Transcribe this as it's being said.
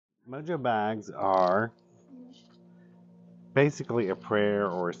Mojo bags are basically a prayer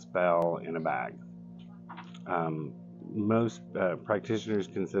or a spell in a bag. Um, most practitioners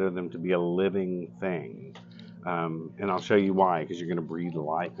consider them to be a living thing. And I'll show you why, because you're going to breathe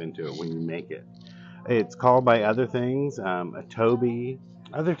life into it when you make it. It's called by other things, a toby.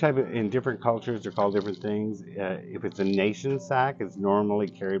 Other type of, in different cultures, they're called different things. If it's a nation sack, it's normally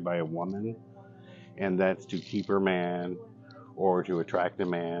carried by a woman, and that's to keep her man or to attract a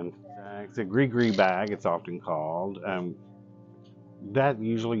man. It's a gris-gris bag, it's often called. That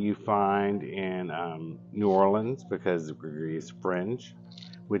usually you find in New Orleans because gris-gris is French,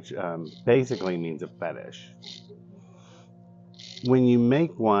 which basically means a fetish. When you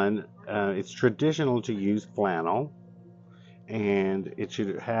make one, it's traditional to use flannel, and it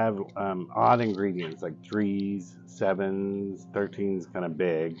should have odd ingredients like 3s, 7s, 13s, kind of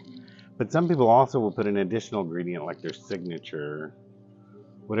big. But some people also will put an additional ingredient like their signature,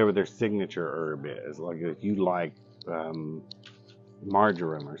 whatever their signature herb is. Like if you like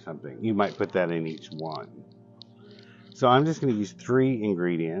marjoram or something, you might put that in each one. So I'm just going to use 3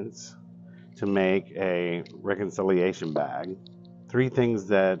 ingredients to make a reconciliation bag. 3 things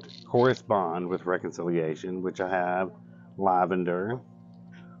that correspond with reconciliation, which I have lavender,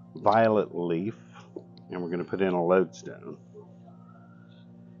 violet leaf, and we're going to put in a lodestone.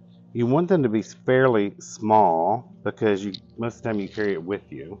 You want them to be fairly small because most of the time you carry it with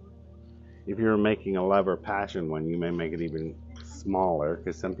you. If you're making a love or passion one, you may make it even smaller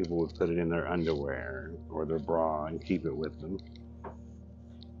because some people would put it in their underwear or their bra and keep it with them.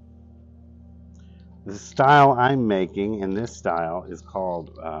 The style I'm making in this style is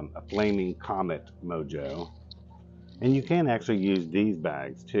called a flaming comet mojo. And you can actually use these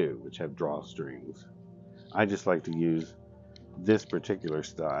bags too, which have drawstrings. I just like to use this particular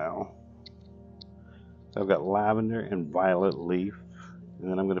style. So I've got lavender and violet leaf,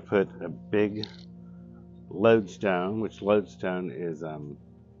 and then I'm going to put a big lodestone, which lodestone is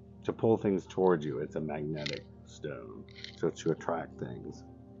to pull things towards you. It's a magnetic stone, so it's to attract things.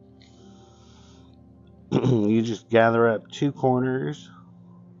 You just gather up 2 corners,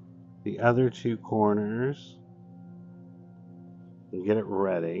 the other 2 corners, and get it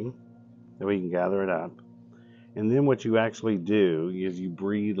ready. That way you can gather it up. And then what you actually do is you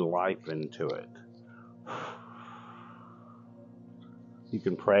breathe life into it. You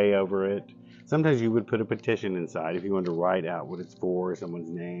can pray over it. Sometimes you would put a petition inside if you wanted to write out what it's for, someone's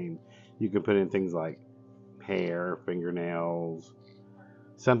name. You could put in things like hair, fingernails,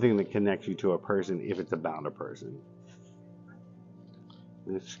 something that connects you to a person if it's about a person.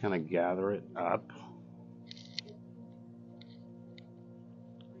 And just kind of gather it up.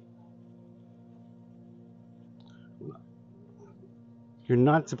 You're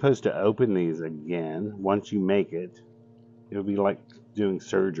not supposed to open these again once you make it. It would be like doing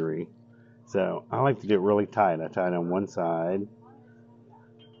surgery. So I like to do it really tight. I tie it on one side,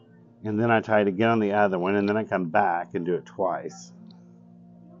 and then I tie it again on the other one, and then I come back and do it twice.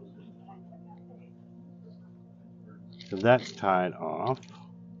 So that's tied off.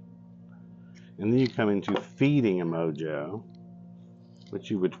 And then you come into feeding a mojo, which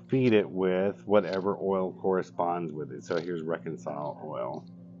you would feed it with whatever oil corresponds with it. So here's reconcile oil.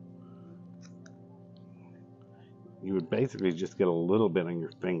 You would basically just get a little bit on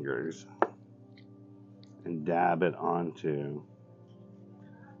your fingers and dab it onto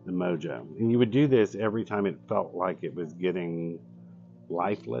the mojo. And you would do this every time it felt like it was getting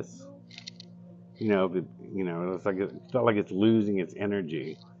lifeless. It's like it felt like it's losing its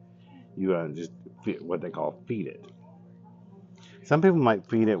energy. You just what they call feed it. Some people might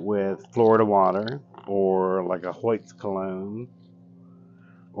feed it with Florida water or like a Hoyt's cologne,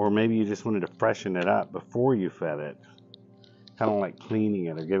 or maybe you just wanted to freshen it up before you fed it, kind of like cleaning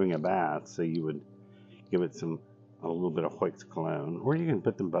it or giving a bath. So you would give it a little bit of Hoyt's cologne, or you can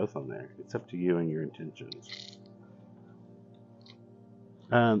put them both on there. It's up to you and your intentions.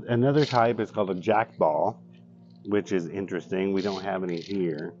 Another type is called a jack ball, which is interesting. We don't have any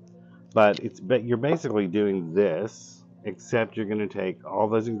here, but you're basically doing this, except you're going to take all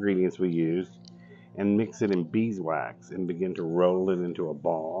those ingredients we used and mix it in beeswax and begin to roll it into a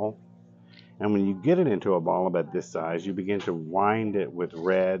ball. And when you get it into a ball about this size, you begin to wind it with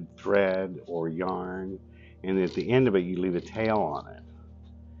red thread or yarn, and at the end of it you leave a tail on it.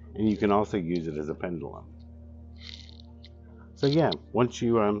 And you can also use it as a pendulum. So yeah, once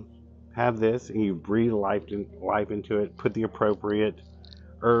you have this and you breathe life into it, put the appropriate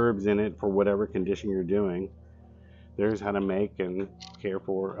herbs in it for whatever condition you're doing, there's how to make and care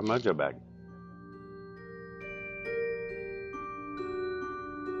for a mojo bag.